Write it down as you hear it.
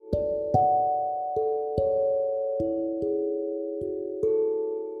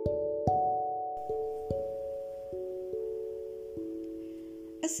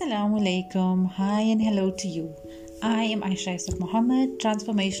Assalamu alaikum. Hi and hello to you. I am Aisha Yusuf Muhammad,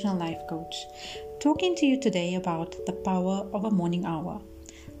 Transformational Life Coach, talking to you today about the power of a morning hour.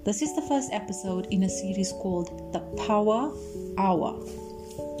 This is the first episode in a series called The Power Hour.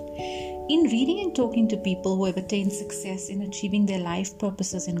 In reading and talking to people who have attained success in achieving their life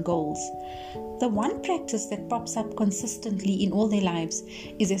purposes and goals, the one practice that pops up consistently in all their lives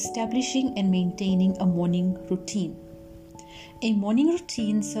is establishing and maintaining a morning routine. A morning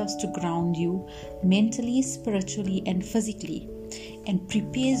routine serves to ground you mentally, spiritually, and physically, and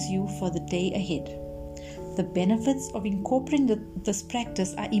prepares you for the day ahead. The benefits of incorporating this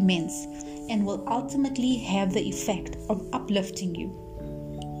practice are immense and will ultimately have the effect of uplifting you.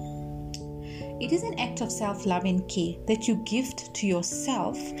 It is an act of self-love and care that you gift to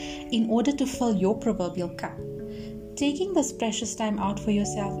yourself in order to fill your proverbial cup. Taking this precious time out for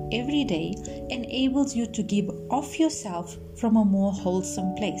yourself every day enables you to give of yourself from a more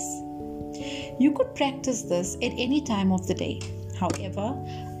wholesome place. You could practice this at any time of the day. However,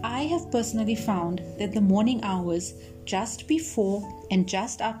 I have personally found that the morning hours just before and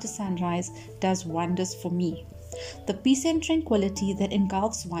just after sunrise does wonders for me. The peace and tranquility that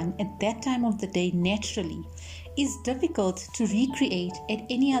engulfs one at that time of the day naturally is difficult to recreate at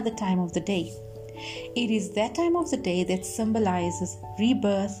any other time of the day. It is that time of the day that symbolizes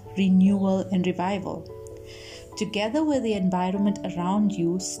rebirth, renewal, and revival. Together with the environment around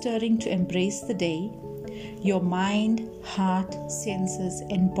you stirring to embrace the day, your mind, heart, senses,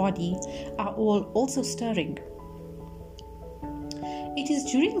 and body are all also stirring. It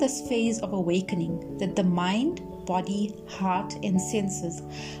is during this phase of awakening that the mind, body, heart, and senses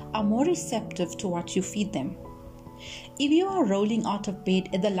are more receptive to what you feed them. If you are rolling out of bed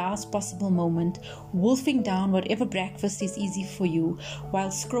at the last possible moment, wolfing down whatever breakfast is easy for you while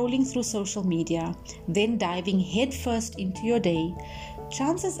scrolling through social media, then diving headfirst into your day,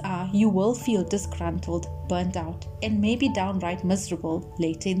 chances are you will feel disgruntled, burnt out, and maybe downright miserable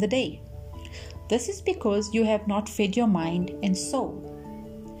later in the day. This is because you have not fed your mind and soul.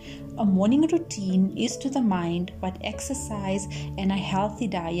 A morning routine is to the mind what exercise and a healthy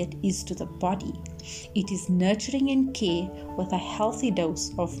diet is to the body. It is nurturing and care with a healthy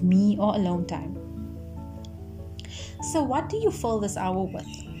dose of me or alone time. So what do you fill this hour with?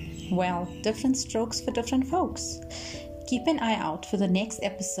 Well, different strokes for different folks. Keep an eye out for the next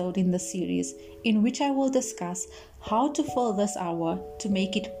episode in the series in which I will discuss how to fill this hour to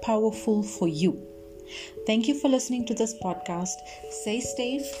make it powerful for you. Thank you for listening to this podcast. Stay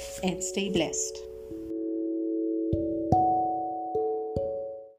safe and stay blessed.